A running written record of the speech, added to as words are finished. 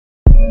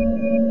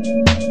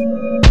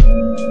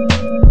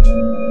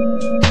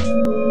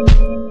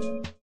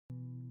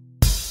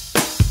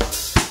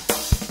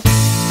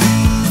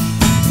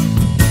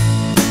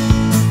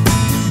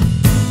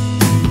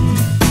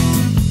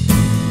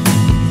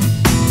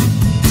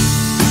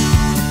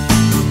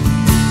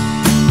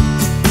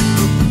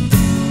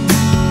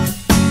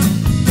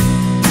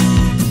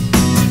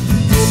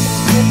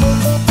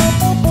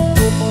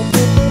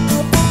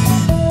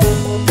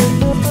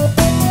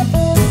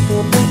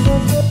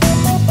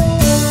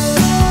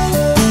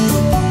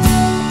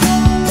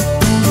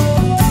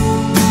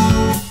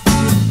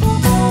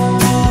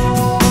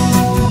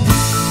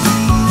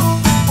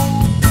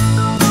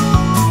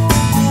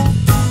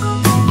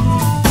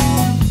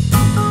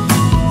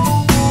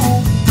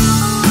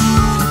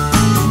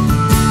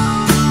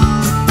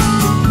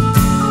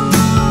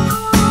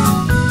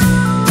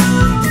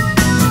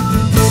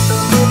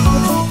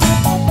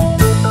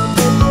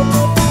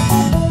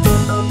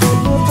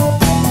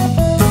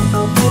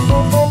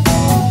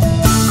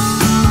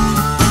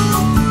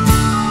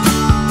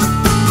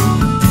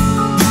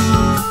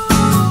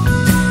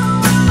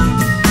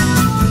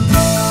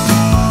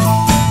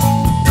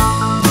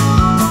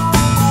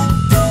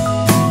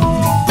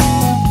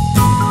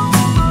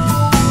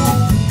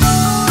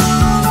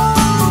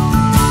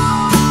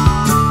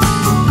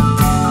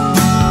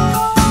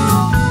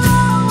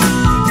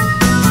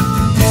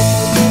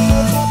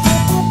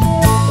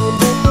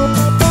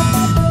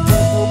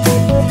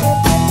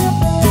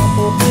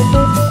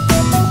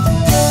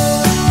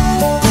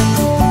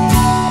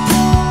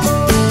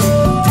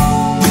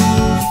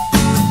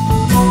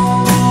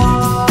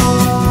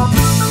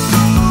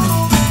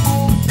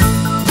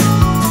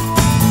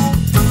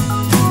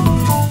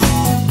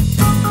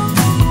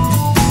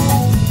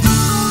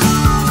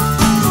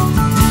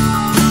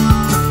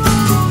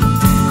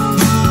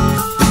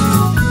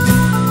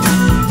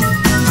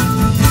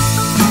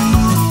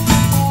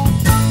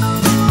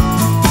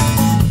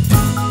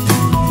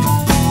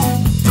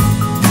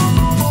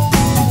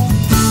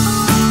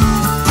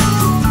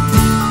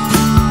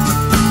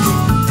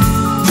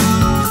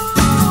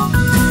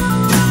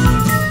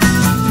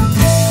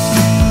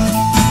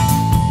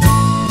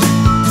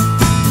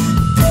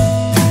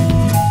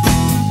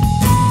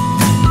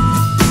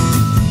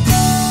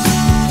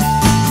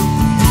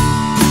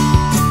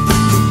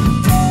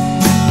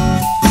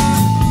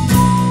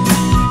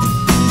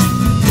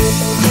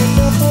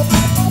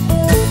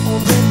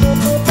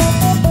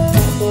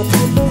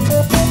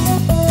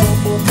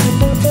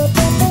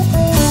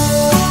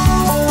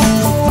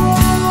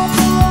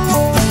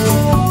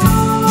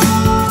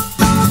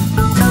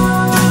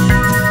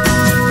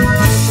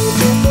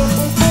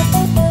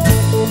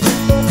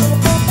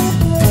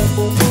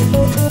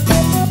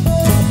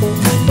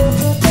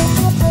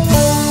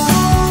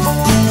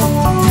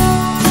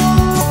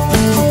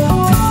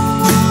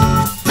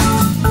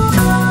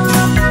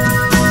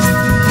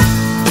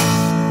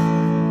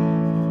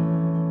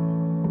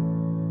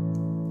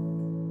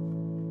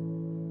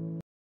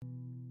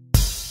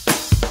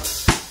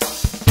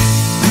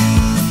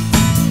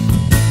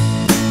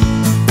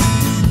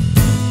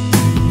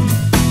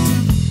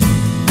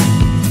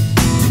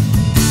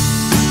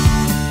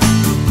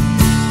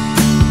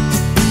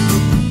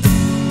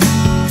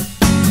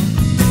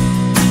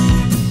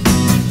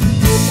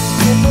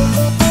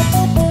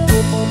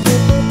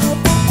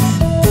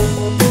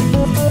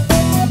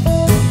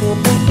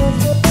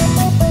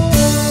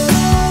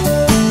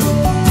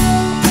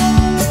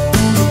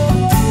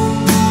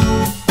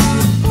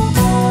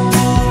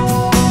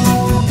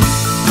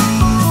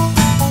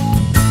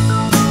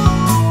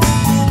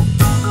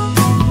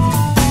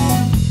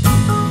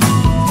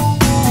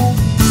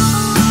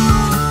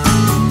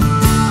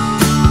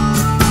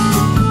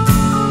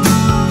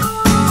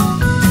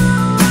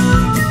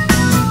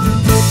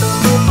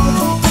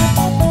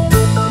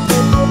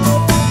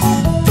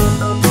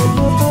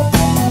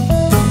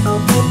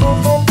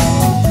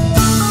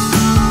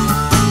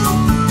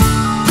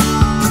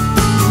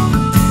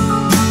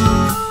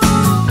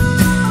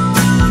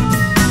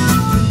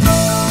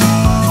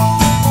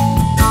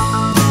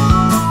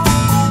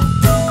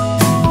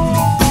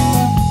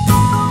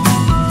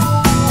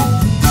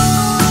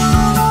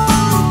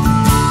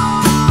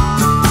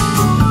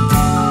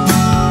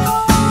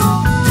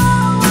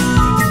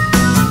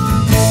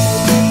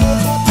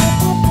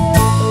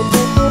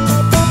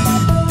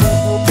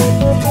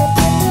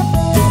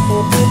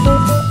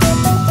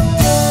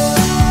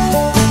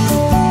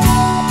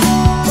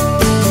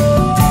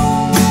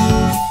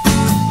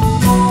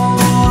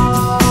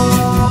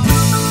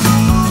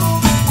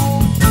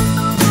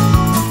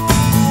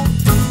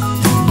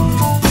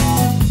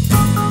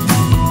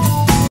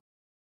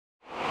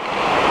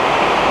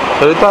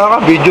Salita ka,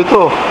 video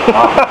to.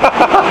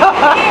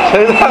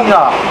 Salita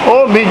ka.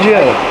 Oo, video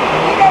yan.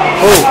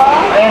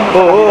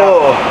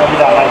 Oo.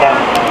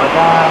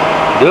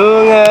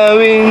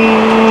 Dungawin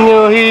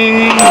nyo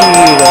hirang.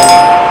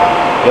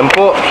 Yan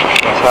po.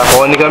 Nasa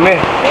Hakone kami.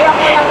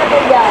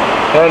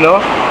 Ayan o.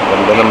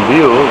 Ganda ng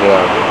view.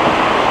 Grabe.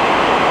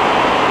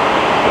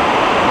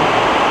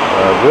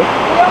 Grabe.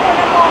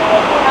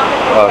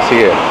 Ah,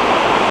 sige.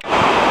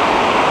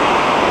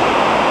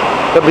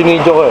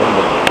 Binidyo ko eh.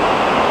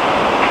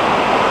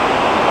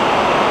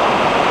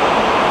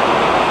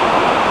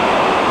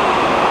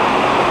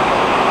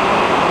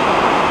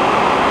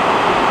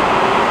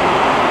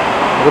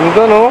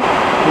 Ganda no?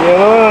 Yan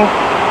o.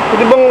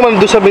 Pwede bang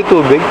maldo sa may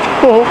tubig?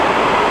 Oo.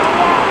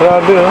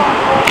 Grabe o.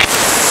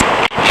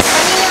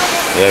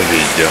 Yan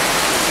video.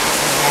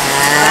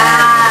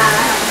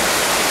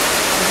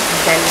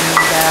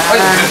 Ganda.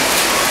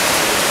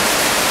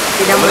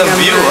 Tignan mo naman.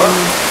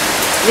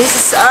 This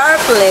is our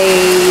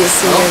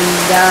place.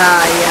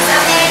 Ganda. Yan.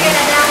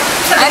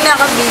 Ay,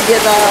 naka-video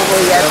na ako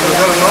yan.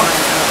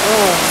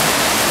 Oo.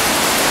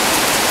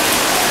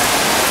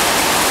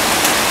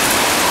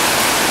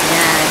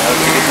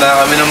 Nagigit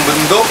na kami ng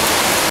bundok.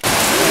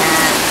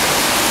 Yan.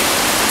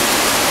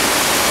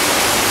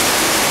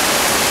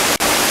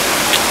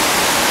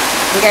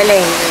 Ang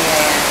galing.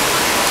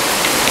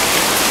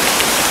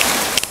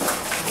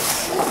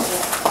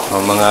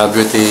 Mga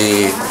beauty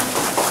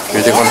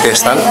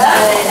contestant.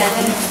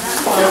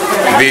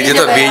 Video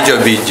to,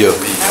 video.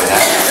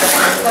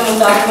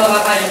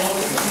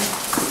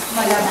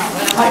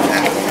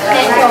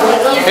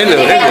 Hello.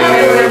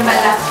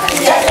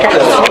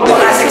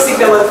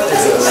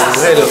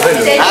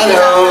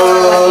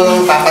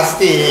 Halo,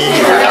 papasti.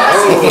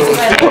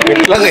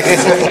 Wait lang eh.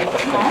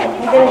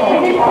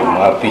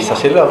 Mga artista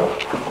sila.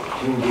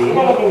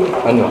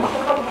 Ano?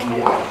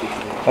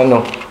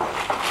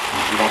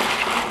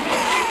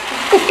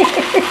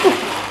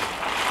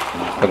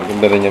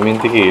 Pagkanda na niya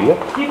yung tequila.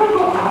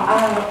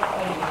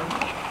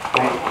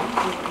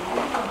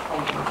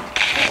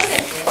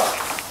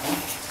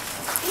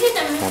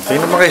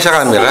 Tingnan naman kayo sa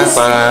camera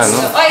para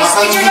ano.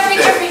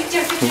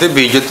 Picture. Hindi,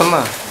 video ito ma.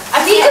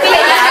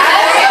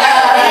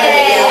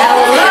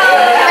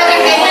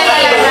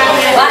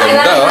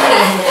 Ganda oh.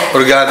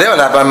 Purgade,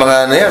 wala pa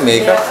mga ano yan,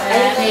 makeup.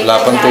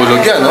 Wala pang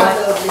tulog yan, no?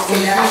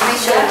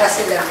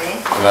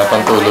 Wala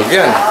pang tulog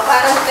yan.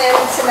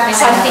 May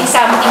something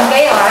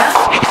kayo, ha?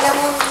 Alam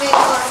mo, may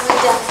mga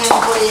dyan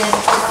tempo yan.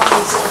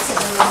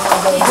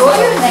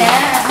 Igoyo na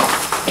yan.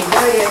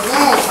 Igoyo na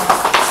yan.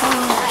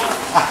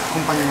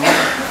 kumpanya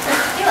mo.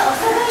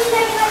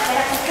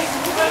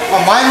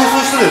前もそう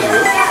いう人ですよ。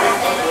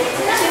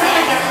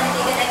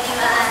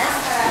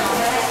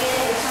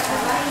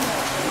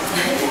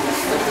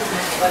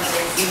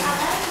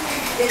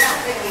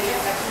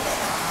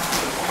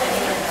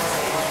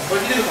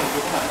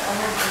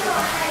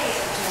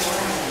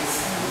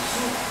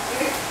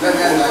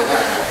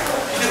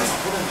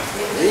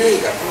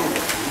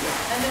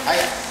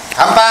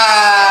乾杯。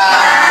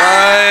は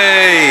い。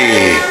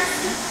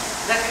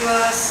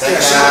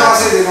幸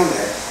せで飲んで。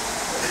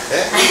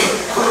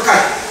この会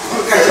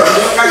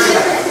社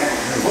だからね。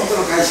本当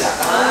の会社。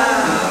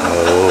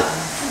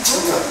ちょ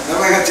っと名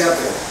前が違ったよ。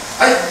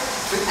はい。は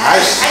い。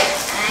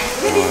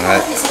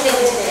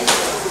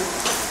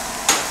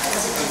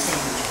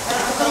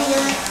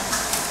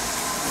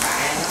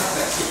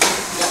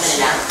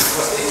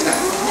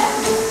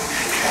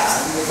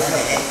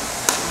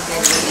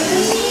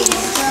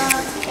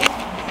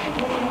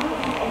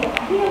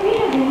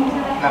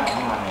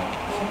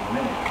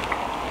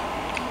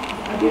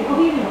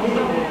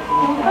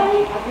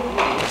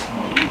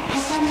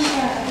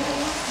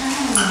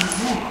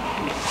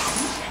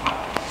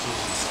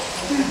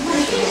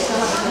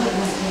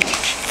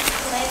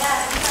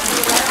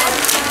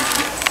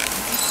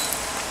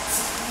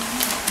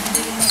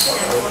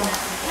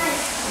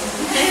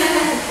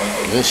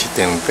Ini si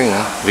Tempeng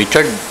ah,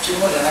 Richard.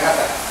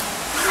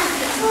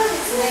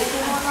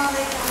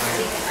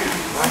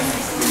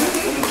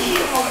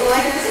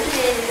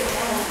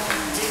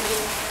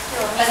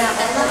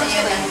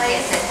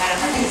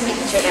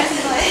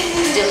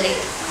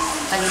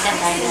 Palitan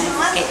tayo ng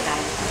skate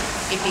tayo.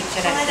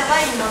 Pipicture natin.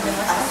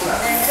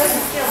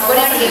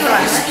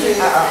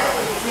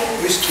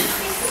 Whiskey.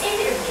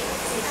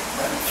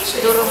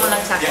 Duro mo lang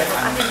sa akin.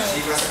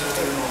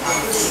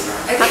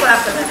 Ako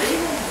after na.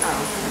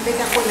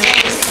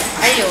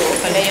 Ay, oo.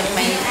 Pala yung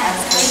may...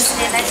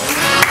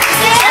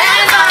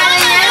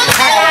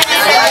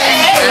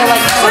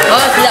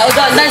 Oh,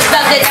 dance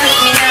back the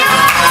dance mina.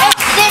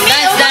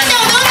 Dance.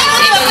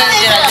 Ito nga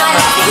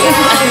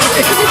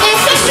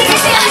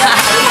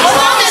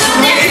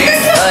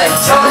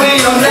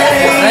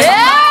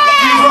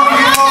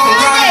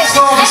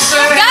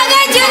sila.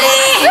 Gaga,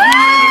 Julie!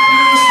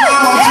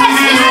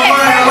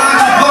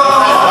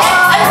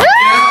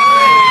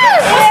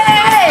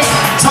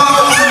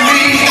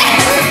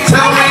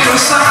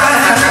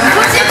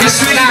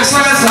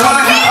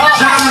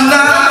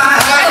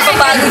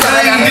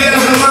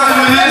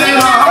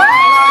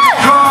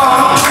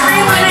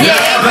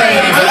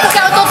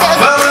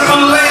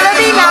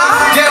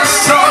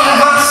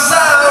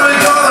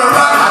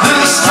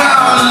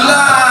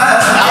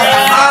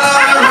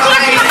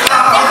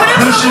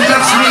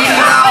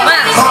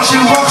 She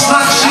walks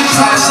like she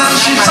talks and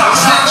she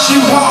talks like she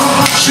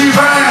walks. She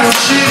bangs,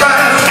 she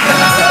bangs.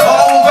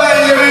 Oh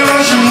baby,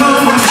 when she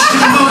moves,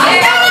 she moves.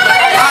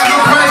 I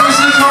go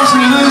crazy 'cause she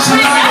looks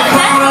like a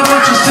problem,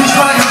 but she sticks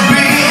like a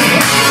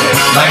bee.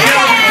 Like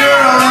every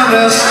girl in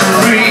the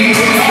street.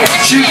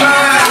 She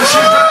bangs,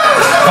 she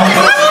bangs. Oh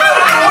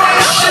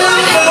baby, she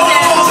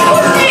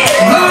moves.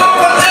 No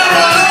one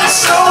ever looks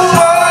so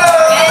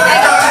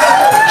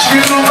fine.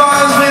 She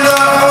reminds me that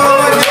all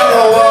the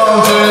yellow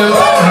walls in her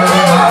mind.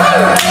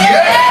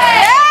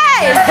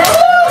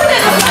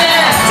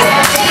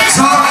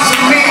 Talk to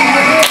me,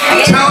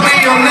 tell me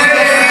your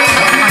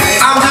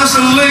name. I'm just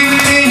a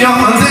link in your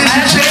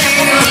condition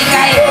chain.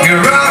 Your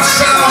rock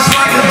sounds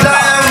like a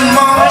diamond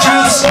bomb to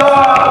the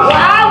stars.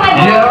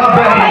 Yeah,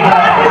 baby.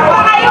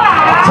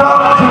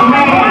 Talk to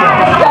me,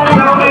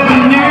 tell me the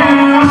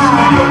news.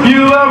 You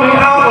let me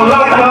out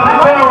like a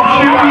pair of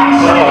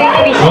shoes.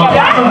 Well,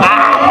 that's a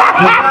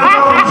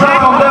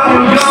time that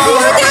you go.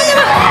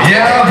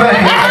 Yeah,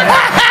 baby.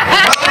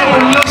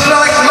 It looks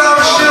like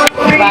love should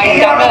be.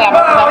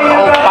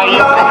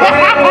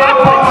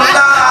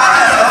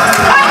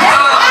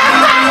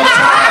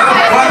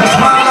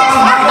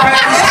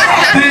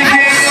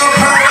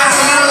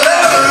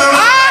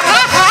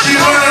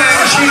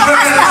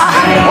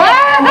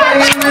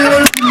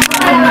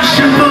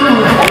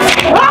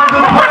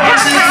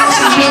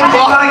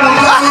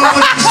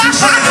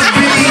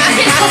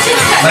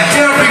 Like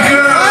every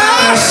girl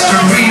in the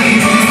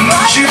street,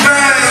 she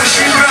bangs,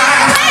 she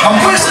bangs. I'm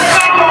wishing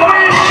I could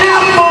wish you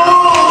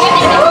more.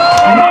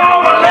 No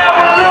one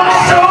ever looks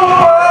so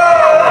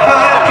fine.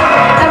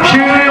 She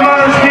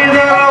reminds me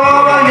that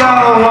all I got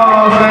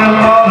was an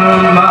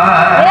other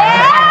mind.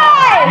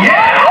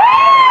 Yeah.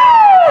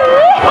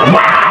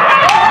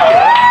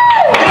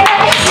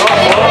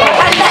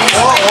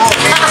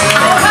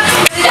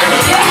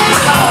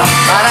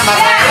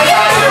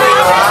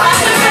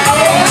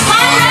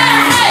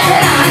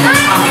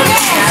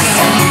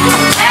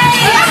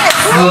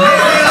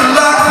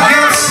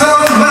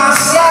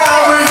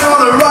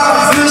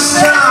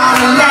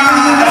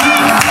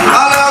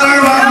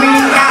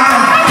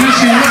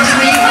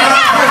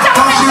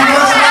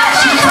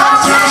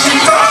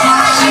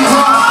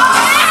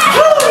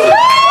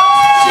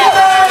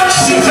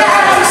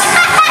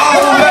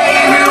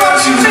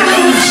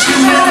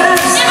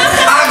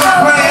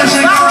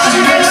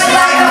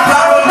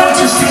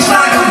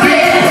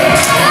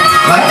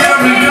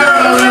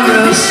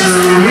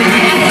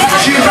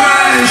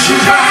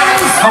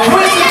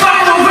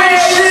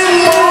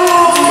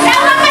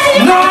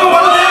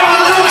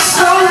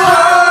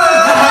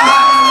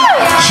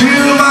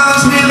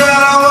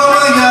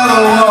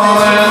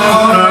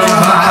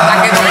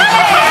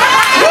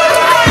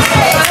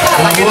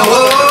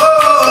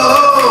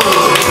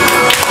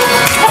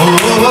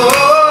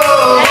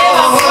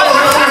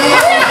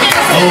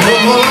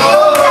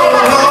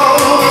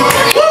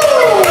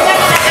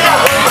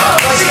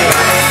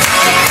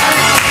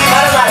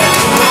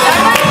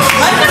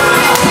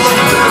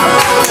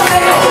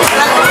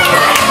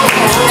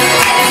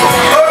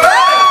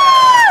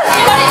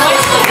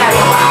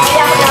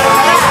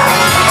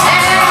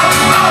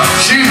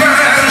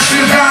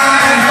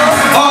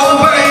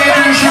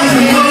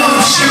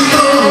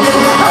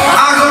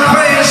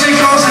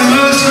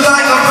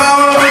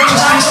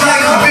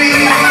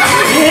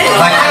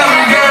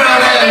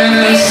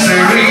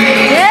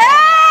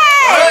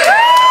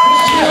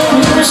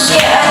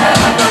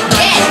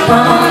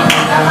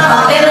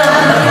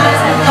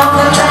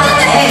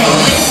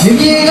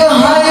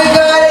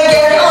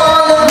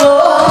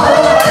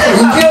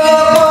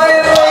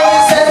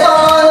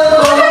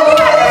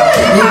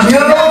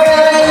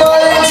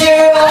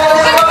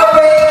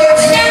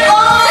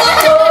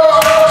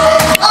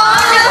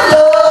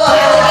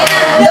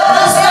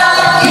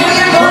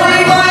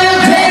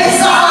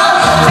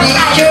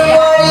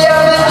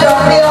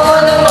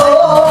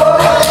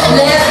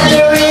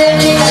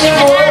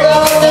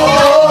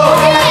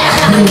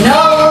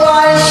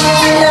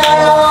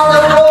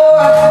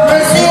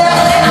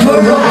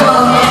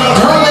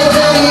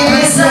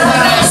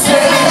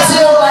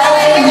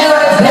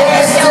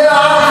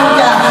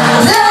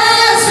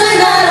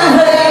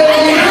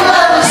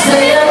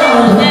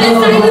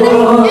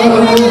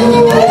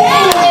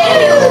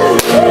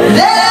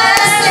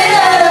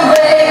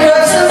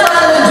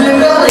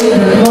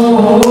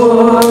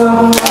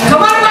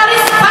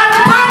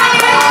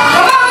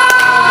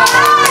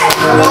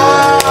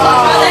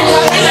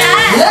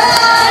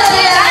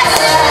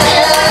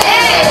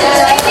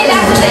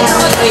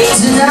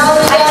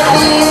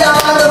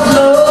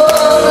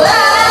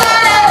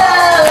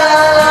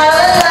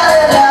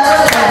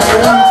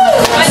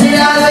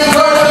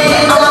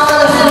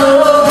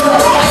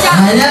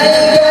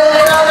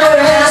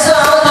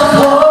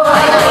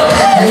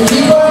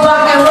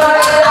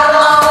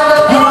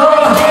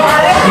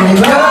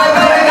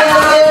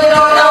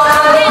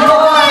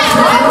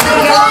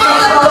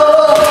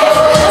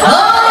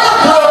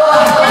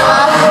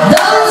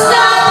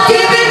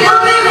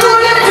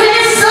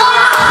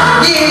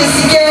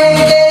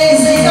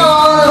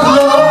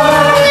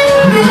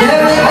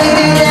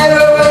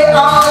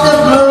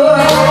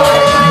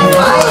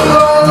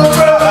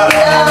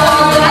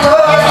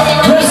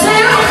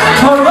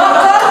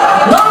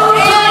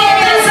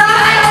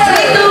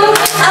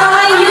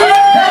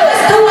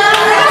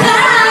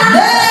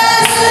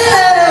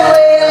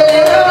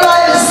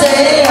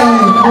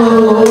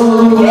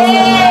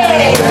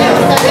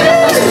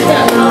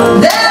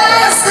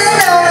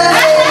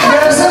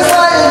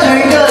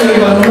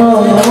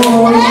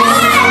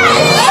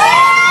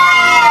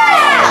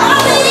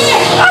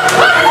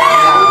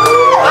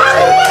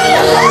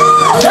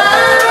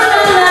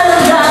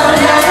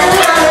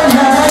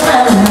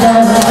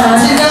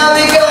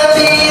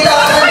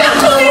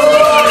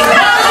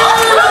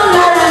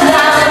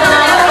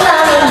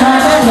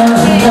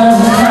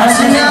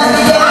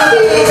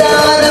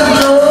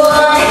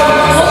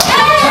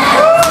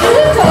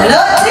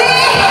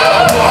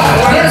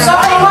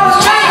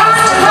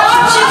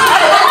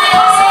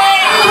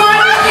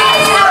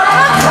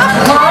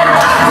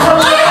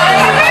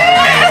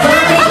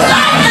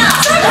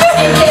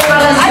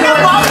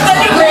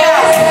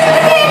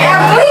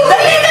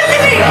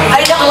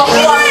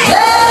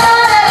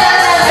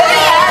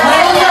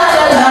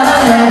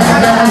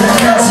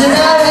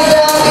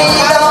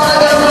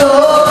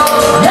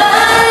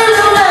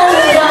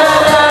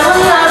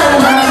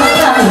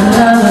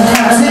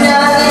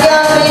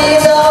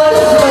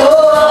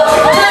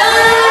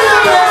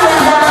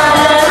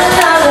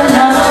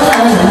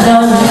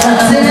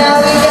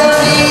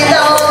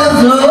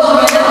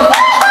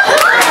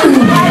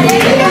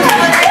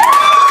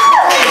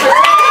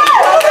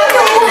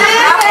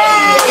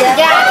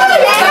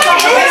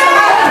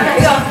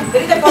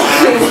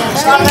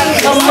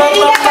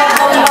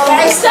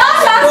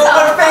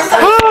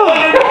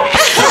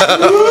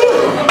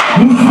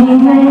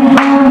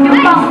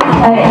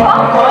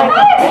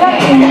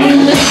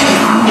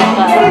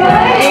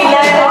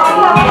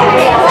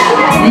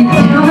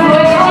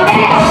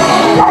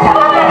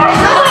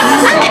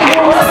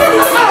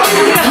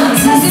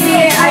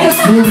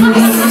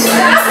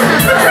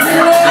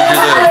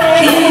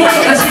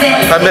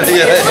 카메라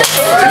비디오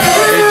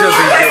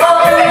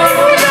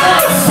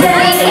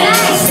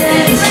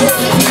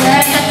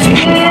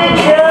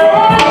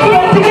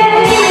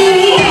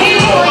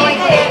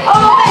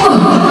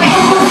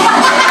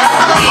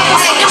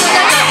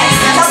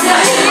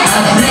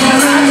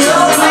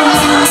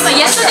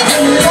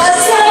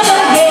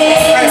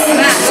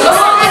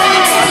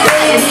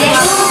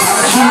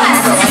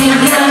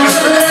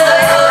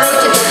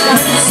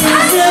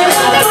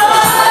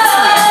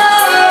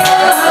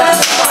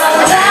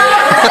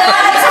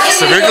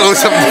Sabi ko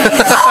usap na.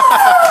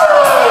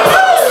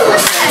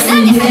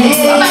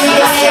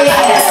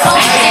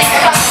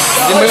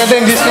 Hindi maganda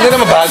yung disco nila,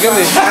 mabagal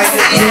eh.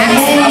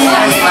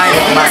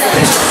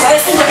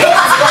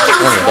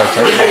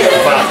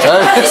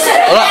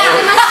 Wala.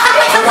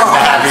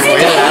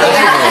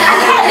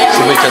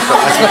 Sabay chat pa.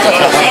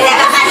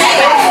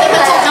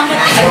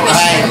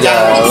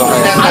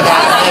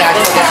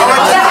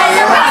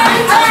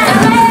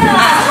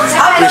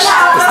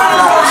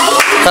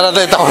 Tara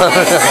tayo, ito ko na.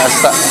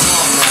 Hasta.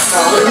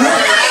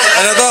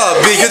 Ano to?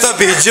 Video to,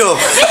 video.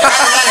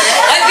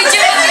 Ay,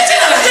 video.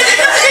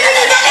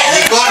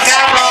 Record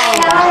ka mo.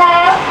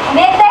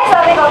 Nete,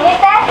 sabi ko,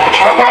 nete.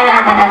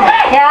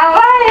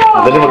 Yawa yun.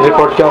 Dali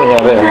mag-report ka,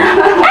 kunyari.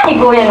 Ay,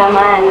 kuya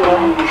naman.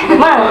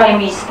 Mahal kay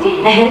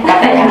Misty.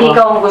 Hindi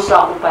ka kung gusto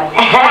ako pa.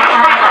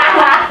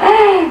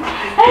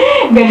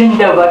 Ganun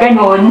daw ba?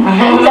 Ganun.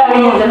 Sabi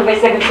niya, salabay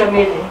sagot sa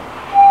mail eh.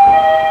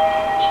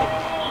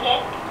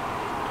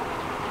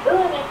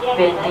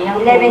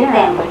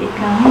 11:10. Balik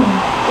lang.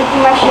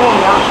 Itimasyon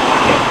mo.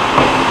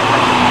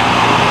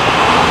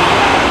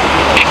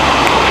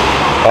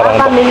 Parang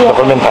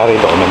dokumentary.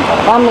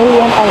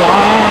 Pamilya pala.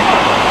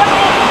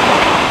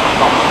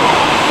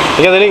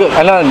 Sige, dali.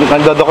 Ano,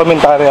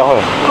 nagdo-dokumentary ako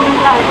eh.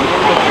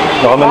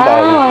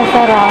 Dokumentary. Ah,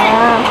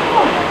 sarap.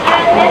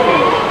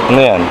 Ano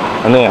yan?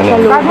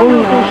 Salubong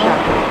na.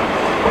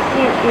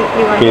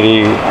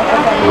 Pili,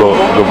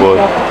 gubot.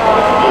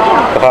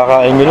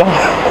 Kakakain nyo lang.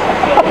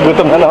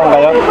 Gutom na naman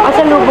kayo.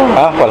 Salubong.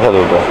 Ah, para sa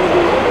luto.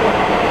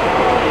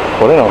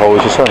 Wala nang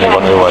kausis yun.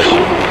 Ibang iwas.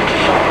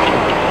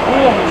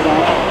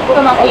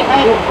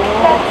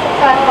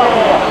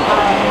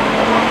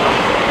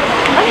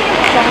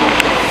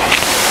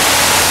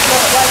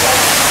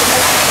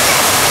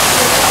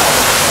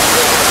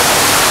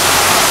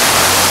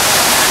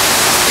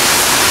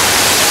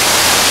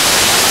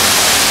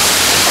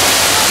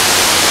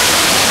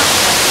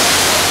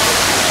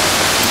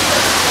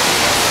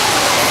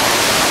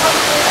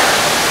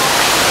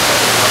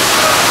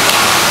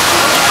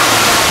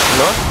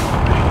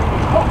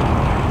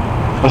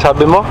 Ano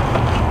sabi mo?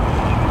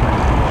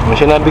 May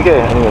sinabi ka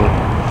eh. Ano yun?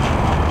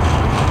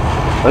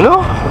 Ano?